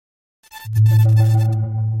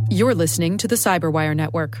You're listening to the Cyberwire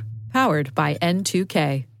Network, powered by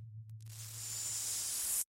N2K.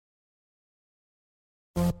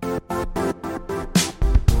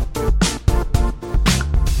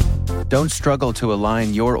 Don't struggle to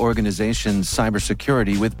align your organization's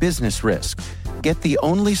cybersecurity with business risk. Get the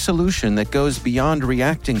only solution that goes beyond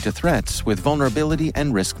reacting to threats with vulnerability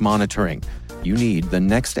and risk monitoring. You need the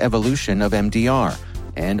next evolution of MDR,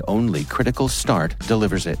 and only Critical Start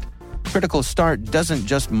delivers it. Critical Start doesn't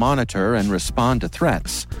just monitor and respond to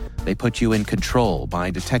threats. They put you in control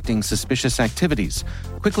by detecting suspicious activities,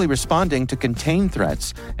 quickly responding to contain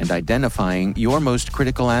threats, and identifying your most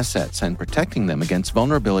critical assets and protecting them against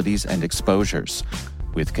vulnerabilities and exposures.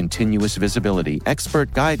 With continuous visibility,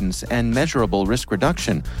 expert guidance, and measurable risk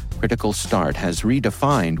reduction, Critical Start has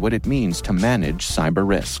redefined what it means to manage cyber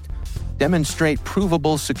risk. Demonstrate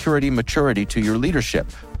provable security maturity to your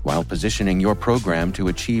leadership while positioning your program to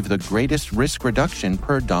achieve the greatest risk reduction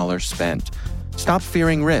per dollar spent. Stop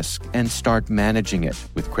fearing risk and start managing it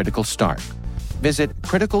with Critical Start. Visit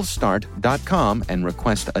criticalstart.com and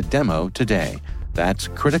request a demo today. That's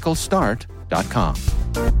criticalstart.com.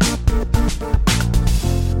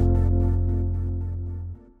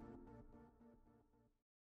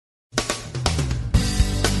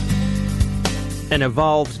 An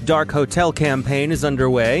evolved DarkHotel campaign is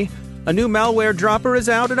underway. A new malware dropper is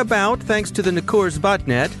out and about thanks to the Necurs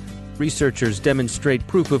botnet. Researchers demonstrate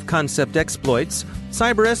proof-of-concept exploits.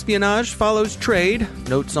 Cyber espionage follows trade.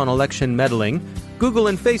 Notes on election meddling. Google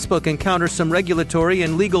and Facebook encounter some regulatory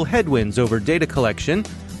and legal headwinds over data collection.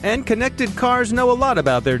 And connected cars know a lot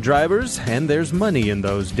about their drivers, and there's money in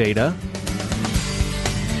those data.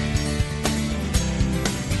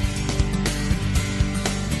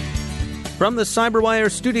 From the Cyberwire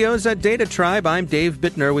studios at Data Tribe, I'm Dave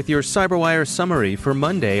Bittner with your Cyberwire summary for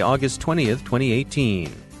Monday, August 20th,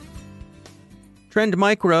 2018. Trend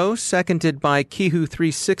Micro, seconded by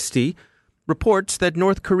Kihu360, reports that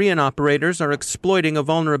North Korean operators are exploiting a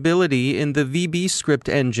vulnerability in the VB script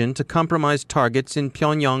engine to compromise targets in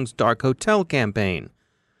Pyongyang's DarkHotel campaign.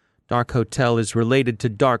 DarkHotel is related to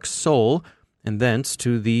Dark Soul, and thence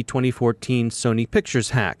to the 2014 Sony Pictures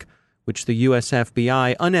hack, which the U.S.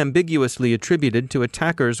 FBI unambiguously attributed to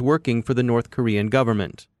attackers working for the North Korean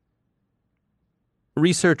government.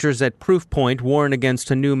 Researchers at Proofpoint warn against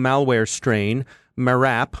a new malware strain,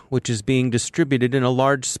 Marap, which is being distributed in a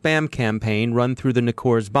large spam campaign run through the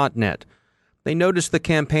Necurs botnet. They noticed the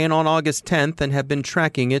campaign on August 10th and have been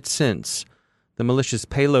tracking it since. The malicious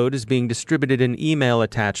payload is being distributed in email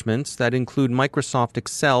attachments that include Microsoft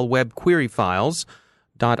Excel web query files,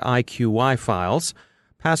 .iqi files,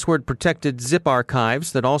 password-protected zip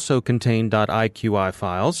archives that also contain .iqi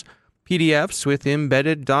files, PDFs with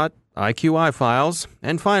embedded .iqi files,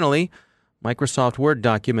 and finally, Microsoft Word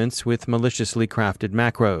documents with maliciously crafted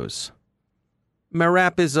macros.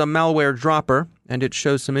 Marap is a malware dropper, and it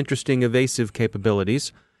shows some interesting evasive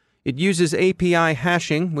capabilities. It uses API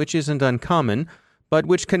hashing, which isn't uncommon, but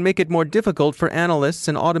which can make it more difficult for analysts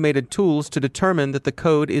and automated tools to determine that the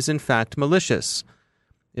code is in fact malicious.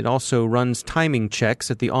 It also runs timing checks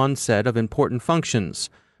at the onset of important functions.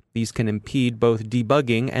 These can impede both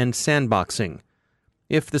debugging and sandboxing.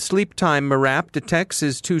 If the sleep time Marap detects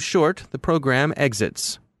is too short, the program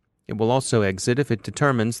exits. It will also exit if it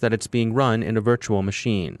determines that it's being run in a virtual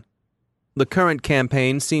machine. The current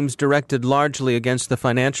campaign seems directed largely against the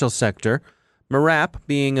financial sector. Marap,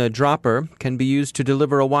 being a dropper, can be used to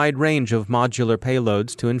deliver a wide range of modular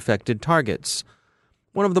payloads to infected targets.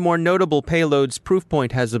 One of the more notable payloads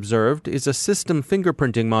Proofpoint has observed is a system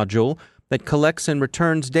fingerprinting module that collects and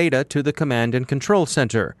returns data to the command and control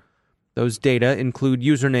center. Those data include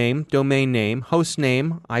username, domain name, host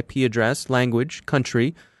name, IP address, language,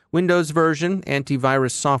 country, Windows version,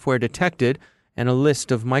 antivirus software detected, and a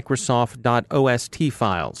list of Microsoft.ost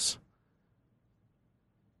files.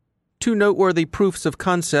 Two noteworthy proofs of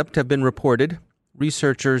concept have been reported.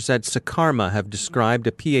 Researchers at Sakarma have described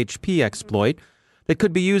a PHP exploit that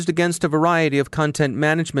could be used against a variety of content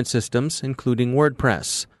management systems, including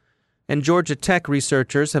WordPress. And Georgia Tech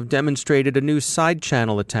researchers have demonstrated a new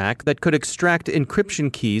side-channel attack that could extract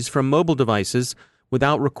encryption keys from mobile devices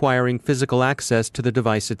without requiring physical access to the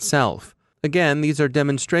device itself. Again, these are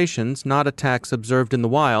demonstrations, not attacks observed in the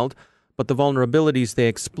wild, but the vulnerabilities they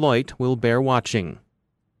exploit will bear watching.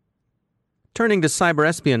 Turning to cyber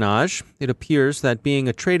espionage, it appears that being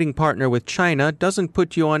a trading partner with China doesn't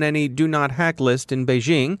put you on any do-not-hack list in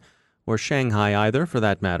Beijing, or Shanghai either, for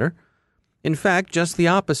that matter. In fact, just the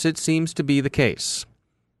opposite seems to be the case.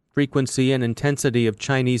 Frequency and intensity of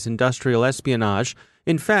Chinese industrial espionage,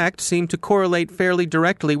 in fact, seem to correlate fairly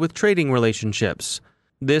directly with trading relationships.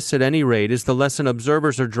 This, at any rate, is the lesson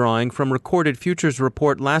observers are drawing from Recorded Future's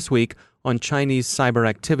report last week on Chinese cyber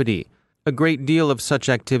activity. A great deal of such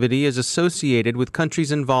activity is associated with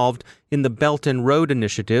countries involved in the Belt and Road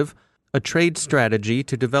Initiative, a trade strategy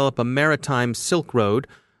to develop a maritime Silk Road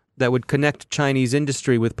that would connect Chinese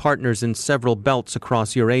industry with partners in several belts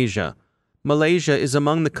across Eurasia. Malaysia is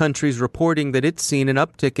among the countries reporting that it's seen an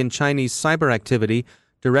uptick in Chinese cyber activity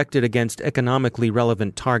directed against economically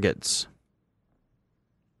relevant targets.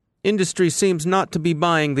 Industry seems not to be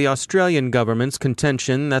buying the Australian government's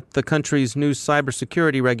contention that the country's new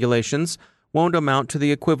cybersecurity regulations won't amount to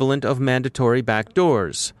the equivalent of mandatory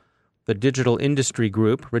backdoors. The Digital Industry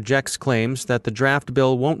Group rejects claims that the draft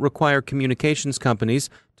bill won't require communications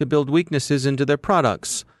companies to build weaknesses into their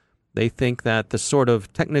products. They think that the sort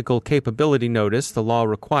of technical capability notice the law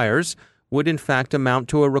requires would in fact amount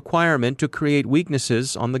to a requirement to create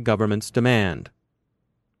weaknesses on the government's demand.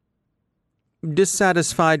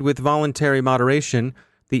 Dissatisfied with voluntary moderation,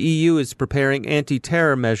 the EU is preparing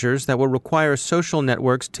anti-terror measures that will require social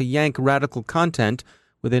networks to yank radical content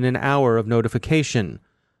within an hour of notification.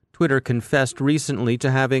 Twitter confessed recently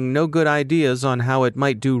to having no good ideas on how it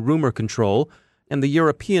might do rumor control, and the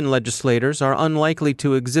European legislators are unlikely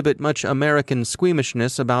to exhibit much American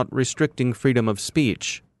squeamishness about restricting freedom of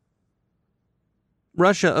speech.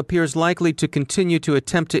 Russia appears likely to continue to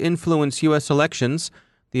attempt to influence U.S. elections,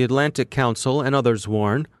 the Atlantic Council and others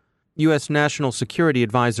warn. U.S. National Security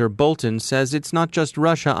Advisor Bolton says it's not just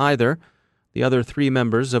Russia either. The other three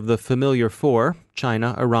members of the Familiar Four,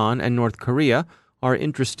 China, Iran, and North Korea, are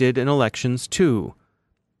interested in elections too.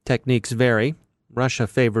 Techniques vary. Russia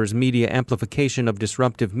favors media amplification of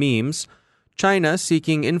disruptive memes, China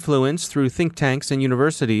seeking influence through think tanks and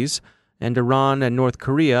universities, and Iran and North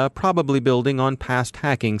Korea probably building on past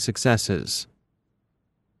hacking successes.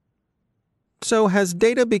 So has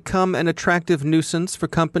data become an attractive nuisance for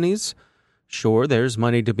companies? Sure, there's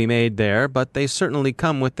money to be made there, but they certainly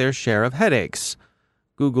come with their share of headaches.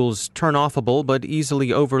 Google's turn-offable but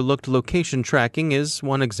easily overlooked location tracking is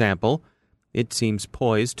one example. It seems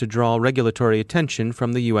poised to draw regulatory attention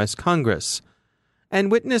from the U.S. Congress.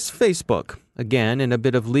 And witness Facebook, again in a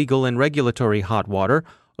bit of legal and regulatory hot water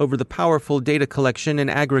over the powerful data collection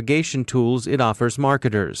and aggregation tools it offers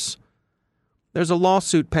marketers. There's a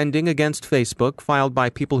lawsuit pending against Facebook filed by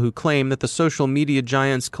people who claim that the social media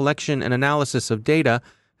giant's collection and analysis of data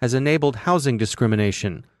has enabled housing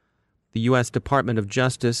discrimination. The U.S. Department of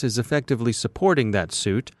Justice is effectively supporting that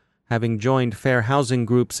suit, having joined Fair Housing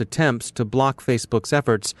Group's attempts to block Facebook's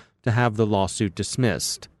efforts to have the lawsuit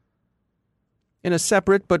dismissed. In a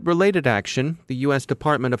separate but related action, the U.S.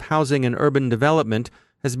 Department of Housing and Urban Development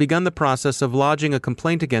has begun the process of lodging a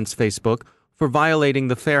complaint against Facebook for violating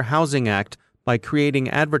the Fair Housing Act by creating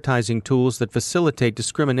advertising tools that facilitate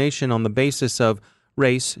discrimination on the basis of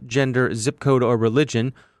race, gender, zip code, or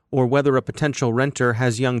religion, or whether a potential renter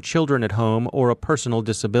has young children at home or a personal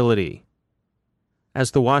disability.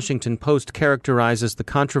 As the Washington Post characterizes the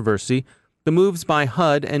controversy, the moves by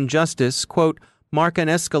HUD and Justice, quote, mark an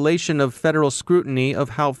escalation of federal scrutiny of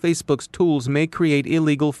how Facebook's tools may create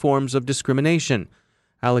illegal forms of discrimination,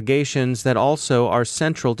 allegations that also are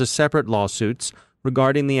central to separate lawsuits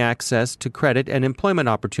regarding the access to credit and employment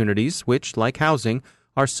opportunities, which, like housing,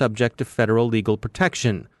 are subject to federal legal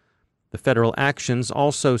protection. The federal actions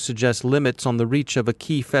also suggest limits on the reach of a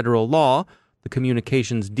key federal law, the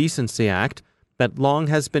Communications Decency Act, that long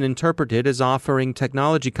has been interpreted as offering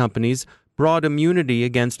technology companies broad immunity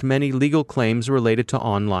against many legal claims related to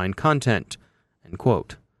online content. End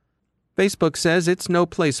quote. Facebook says it's no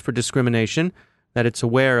place for discrimination, that it's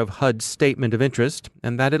aware of HUD's statement of interest,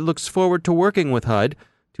 and that it looks forward to working with HUD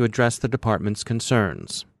to address the department's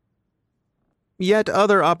concerns. Yet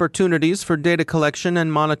other opportunities for data collection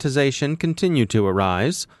and monetization continue to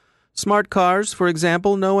arise. Smart cars, for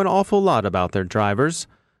example, know an awful lot about their drivers.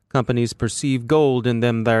 Companies perceive gold in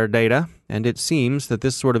their data, and it seems that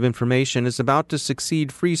this sort of information is about to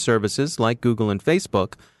succeed free services like Google and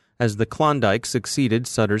Facebook, as the Klondike succeeded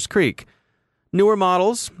Sutter's Creek. Newer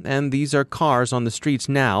models, and these are cars on the streets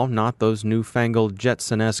now, not those newfangled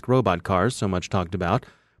Jetson-esque robot cars so much talked about,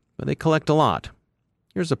 but they collect a lot.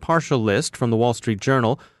 Here's a partial list from the Wall Street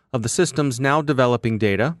Journal of the systems now developing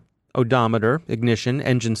data: odometer, ignition,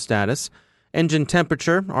 engine status, engine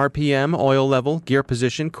temperature, RPM, oil level, gear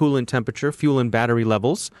position, coolant temperature, fuel and battery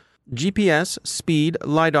levels, GPS, speed,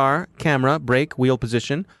 LiDAR, camera, brake, wheel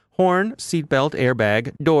position, horn, seatbelt,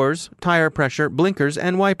 airbag, doors, tire pressure, blinkers,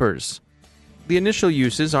 and wipers. The initial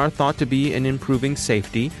uses are thought to be in improving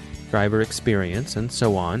safety, driver experience, and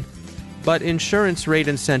so on, but insurance rate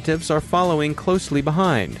incentives are following closely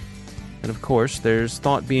behind. And of course, there's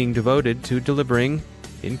thought being devoted to delivering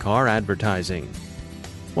in-car advertising.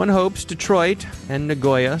 One hopes Detroit and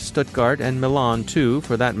Nagoya, Stuttgart, and Milan, too,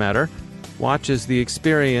 for that matter, watches the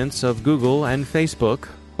experience of Google and Facebook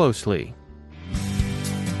closely.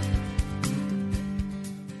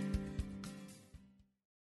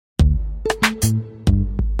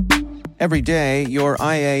 Every day, your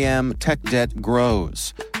IAM tech debt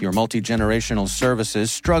grows. Your multi-generational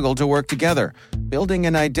services struggle to work together. Building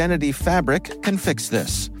an identity fabric can fix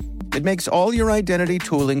this. It makes all your identity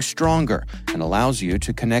tooling stronger and allows you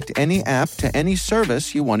to connect any app to any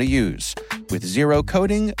service you want to use, with zero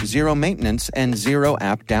coding, zero maintenance, and zero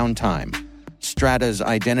app downtime. Strata's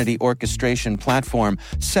identity orchestration platform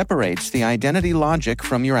separates the identity logic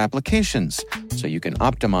from your applications, so you can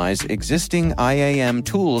optimize existing IAM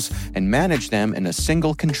tools and manage them in a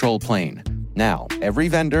single control plane. Now, every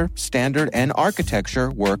vendor, standard, and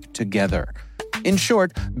architecture work together. In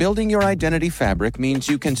short, building your identity fabric means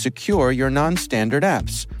you can secure your non-standard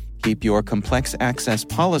apps, keep your complex access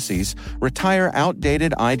policies, retire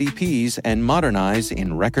outdated IDPs, and modernize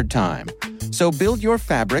in record time. So build your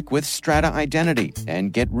fabric with Strata Identity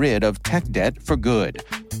and get rid of tech debt for good.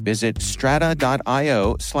 Visit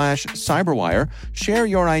strata.io/cyberwire, share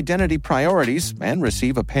your identity priorities, and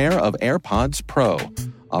receive a pair of AirPods Pro.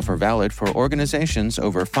 Offer valid for organizations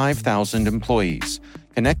over 5,000 employees.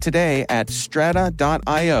 Connect today at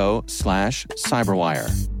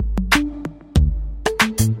strata.io/cyberwire.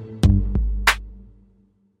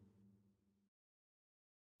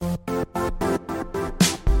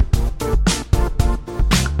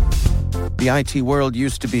 The IT world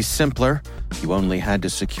used to be simpler. You only had to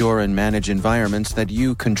secure and manage environments that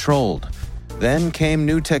you controlled. Then came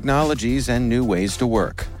new technologies and new ways to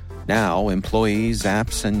work. Now, employees,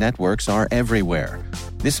 apps, and networks are everywhere.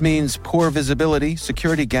 This means poor visibility,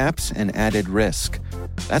 security gaps, and added risk.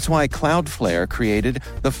 That's why Cloudflare created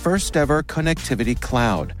the first-ever connectivity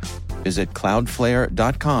cloud. Visit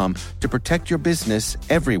cloudflare.com to protect your business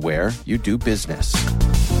everywhere you do business.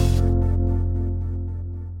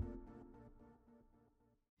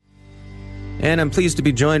 And I'm pleased to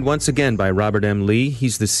be joined once again by Robert M. Lee.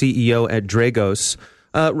 He's the CEO at Dragos.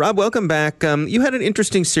 Rob, welcome back. You had an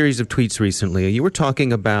interesting series of tweets recently. You were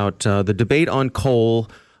talking about the debate on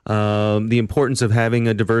coal, the importance of having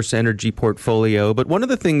a diverse energy portfolio. But one of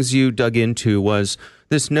the things you dug into was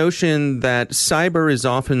this notion that cyber is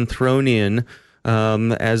often thrown in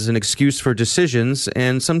as an excuse for decisions,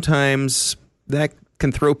 and sometimes that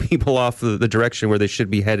can throw people off the direction where they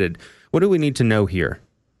should be headed. What do we need to know here?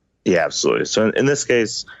 Yeah, absolutely. So in this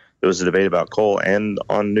case, there was a debate about coal and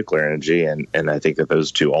on nuclear energy, and I think that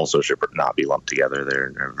those two also should not be lumped together.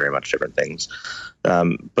 They're very much different things.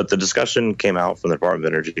 But the discussion came out from the Department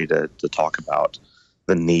of Energy to talk about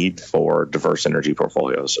the need for diverse energy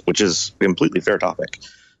portfolios, which is a completely fair topic.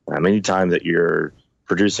 Anytime that you're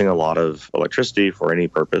producing a lot of electricity for any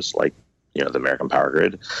purpose, like the American power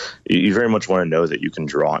grid, you very much want to know that you can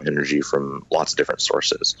draw energy from lots of different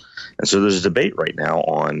sources. And so there's a debate right now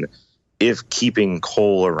on if keeping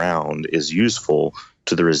coal around is useful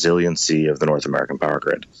to the resiliency of the North American power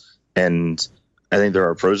grid. And I think there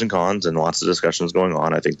are pros and cons and lots of discussions going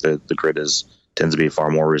on. I think that the grid tends to be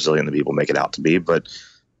far more resilient than people make it out to be, but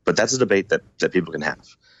that's a debate that people can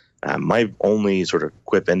have. My only sort of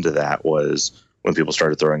quip into that was when people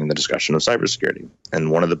started throwing in the discussion of cybersecurity. And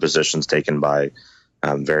one of the positions taken by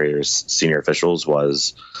various senior officials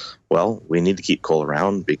was, well, we need to keep coal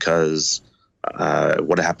around because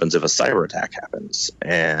what happens if a cyber attack happens?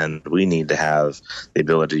 And we need to have the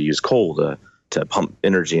ability to use coal to pump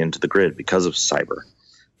energy into the grid because of cyber.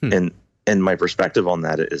 And my perspective on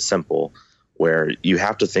that is simple, where you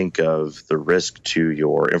have to think of the risk to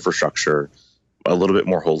your infrastructure a little bit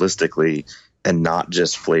more holistically and not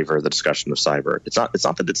just flavor the discussion of cyber. It's not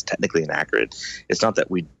that it's technically inaccurate. It's not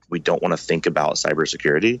that we don't want to think about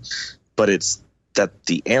cybersecurity, but it's that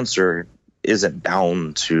the answer isn't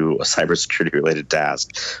bound to a cybersecurity related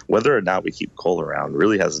task. Whether or not we keep coal around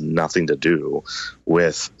really has nothing to do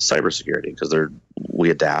with cybersecurity, because we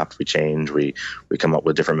adapt, we change, we come up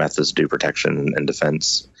with different methods to do protection and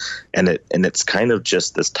defense. And it's kind of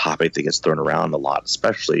just this topic that gets thrown around a lot,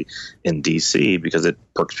 especially in DC, because it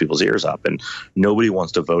perks people's ears up, and nobody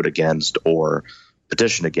wants to vote against or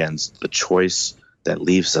petition against the choice that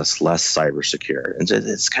leaves us less cyber secure. And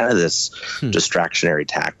it's kind of this distractionary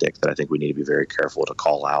tactic that I think we need to be very careful to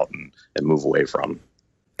call out and move away from.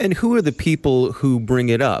 And who are the people who bring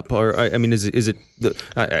it up? Or, I mean, is it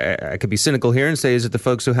I could be cynical here and say, is it the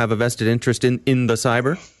folks who have a vested interest in the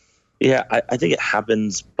cyber? Yeah, I think it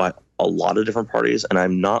happens by a lot of different parties, and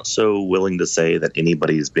I'm not so willing to say that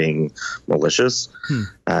anybody is being malicious.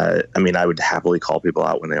 I mean, I would happily call people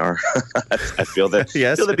out when they are. I feel that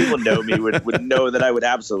Yes. feel that people know me would know that I would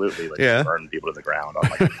absolutely burn people to the ground on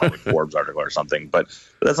like a public Forbes article or something. But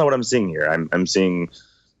that's not what I'm seeing here. I'm seeing,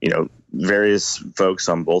 various folks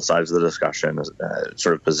on both sides of the discussion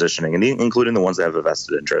sort of positioning, and including the ones that have a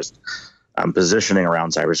vested interest, positioning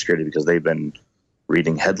around cybersecurity because they've been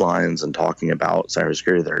reading headlines and talking about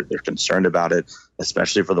cybersecurity. They're concerned about it,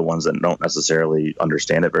 especially for the ones that don't necessarily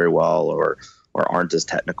understand it very well or aren't as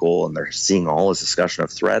technical, and they're seeing all this discussion of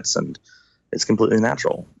threats, and it's completely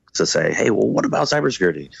natural to say, hey, well, what about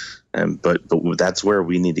cybersecurity? But that's where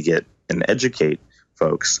we need to get and educate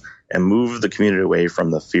folks and move the community away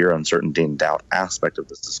from the fear, uncertainty, and doubt aspect of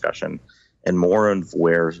this discussion and more of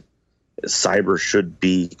where cyber should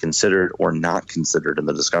be considered or not considered in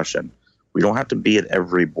the discussion. We don't have to be at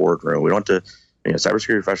every boardroom. We don't have to,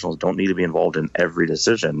 cybersecurity professionals don't need to be involved in every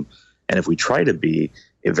decision. And if we try to be,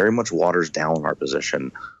 it very much waters down our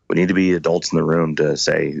position. We need to be adults in the room to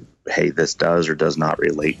say, hey, this does or does not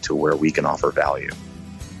relate to where we can offer value.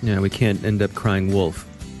 Yeah, we can't end up crying wolf.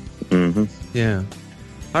 Mm-hmm. Yeah.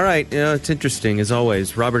 All right. It's interesting, as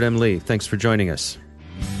always. Robert M. Lee, thanks for joining us.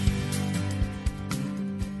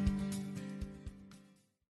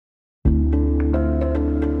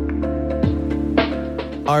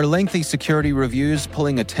 Are lengthy security reviews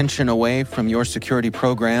pulling attention away from your security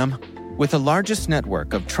program? With the largest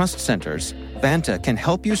network of trust centers, Vanta can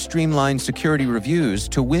help you streamline security reviews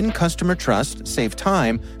to win customer trust, save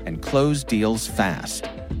time, and close deals fast.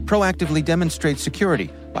 Proactively demonstrate security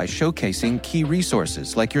by showcasing key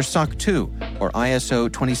resources like your SOC 2 or ISO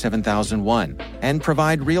 27001 and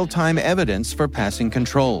provide real-time evidence for passing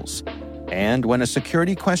controls. And when a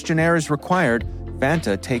security questionnaire is required,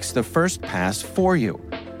 Vanta takes the first pass for you.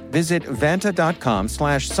 Visit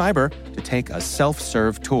vanta.com/cyber to take a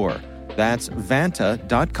self-serve tour. That's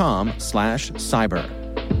vanta.com/cyber.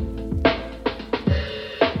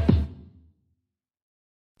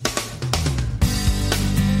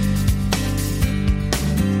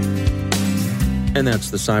 And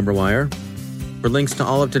that's the Cyberwire. For links to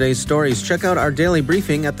all of today's stories, check out our daily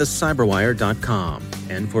briefing at thecyberwire.com.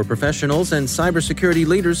 And for professionals and cybersecurity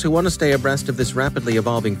leaders who want to stay abreast of this rapidly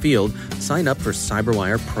evolving field, sign up for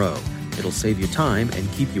Cyberwire Pro. It'll save you time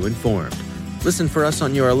and keep you informed. Listen for us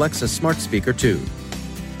on your Alexa smart speaker, too.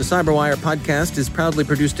 The Cyberwire podcast is proudly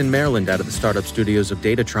produced in Maryland out of the startup studios of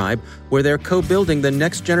Data Tribe, where they're co-building the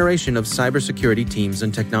next generation of cybersecurity teams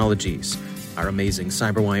and technologies. Our amazing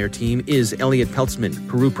Cyberwire team is Elliot Peltzman,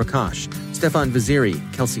 Puru Prakash, Stefan Vaziri,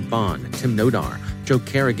 Kelsey Bond, Tim Nodar, Joe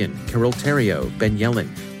Kerrigan, Carol Terrio, Ben Yellen,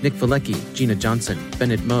 Nick Valecki, Gina Johnson,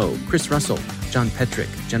 Bennett Moe, Chris Russell, John Petrick,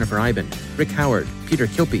 Jennifer Iben, Rick Howard, Peter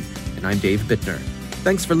Kilpie, and I'm Dave Bittner.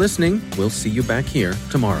 Thanks for listening. We'll see you back here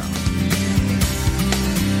tomorrow.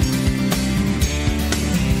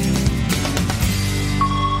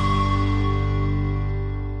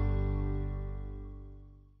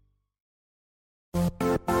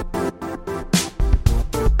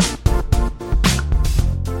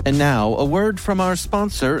 And now, a word from our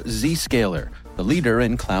sponsor, Zscaler, the leader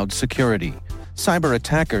in cloud security. Cyber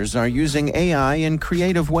attackers are using AI in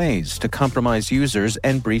creative ways to compromise users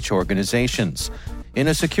and breach organizations. In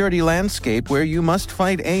a security landscape where you must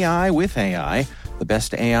fight AI with AI, the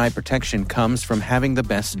best AI protection comes from having the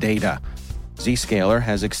best data. Zscaler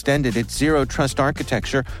has extended its zero-trust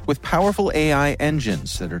architecture with powerful AI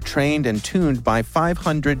engines that are trained and tuned by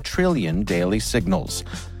 500 trillion daily signals.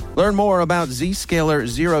 Learn more about Zscaler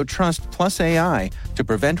Zero Trust Plus AI to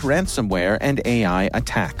prevent ransomware and AI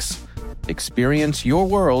attacks. Experience your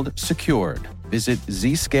world secured. Visit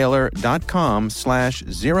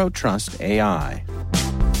zscaler.com/zerotrustai.